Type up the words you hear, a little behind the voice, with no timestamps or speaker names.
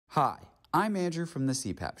Hi, I'm Andrew from the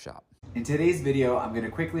CPAP shop. In today's video, I'm going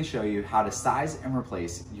to quickly show you how to size and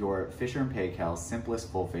replace your Fisher & Paykel Simplus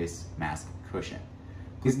Full Face Mask cushion.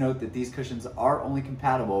 Please note that these cushions are only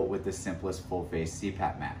compatible with the Simplus Full Face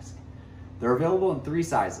CPAP mask. They're available in 3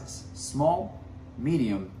 sizes: small,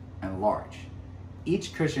 medium, and large.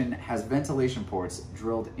 Each cushion has ventilation ports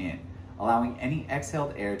drilled in, allowing any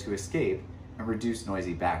exhaled air to escape and reduce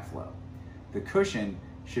noisy backflow. The cushion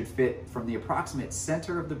should fit from the approximate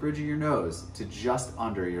center of the bridge of your nose to just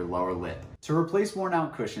under your lower lip. To replace worn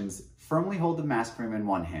out cushions, firmly hold the mask frame in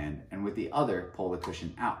one hand and with the other pull the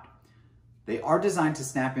cushion out. They are designed to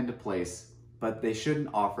snap into place, but they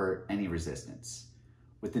shouldn't offer any resistance.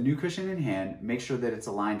 With the new cushion in hand, make sure that it's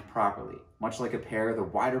aligned properly. Much like a pear, the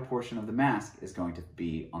wider portion of the mask is going to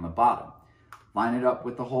be on the bottom. Line it up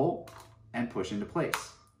with the hole and push into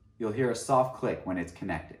place. You'll hear a soft click when it's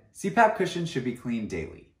connected. CPAP cushions should be cleaned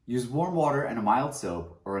daily. Use warm water and a mild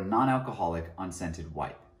soap or a non-alcoholic unscented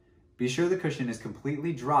wipe. Be sure the cushion is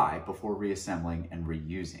completely dry before reassembling and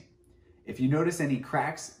reusing. If you notice any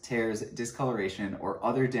cracks, tears, discoloration, or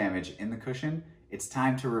other damage in the cushion, it's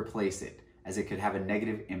time to replace it, as it could have a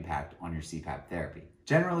negative impact on your CPAP therapy.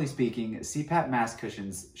 Generally speaking, CPAP mask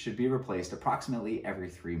cushions should be replaced approximately every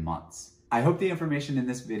 3 months. I hope the information in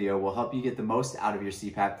this video will help you get the most out of your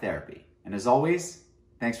CPAP therapy. And as always,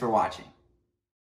 thanks for watching.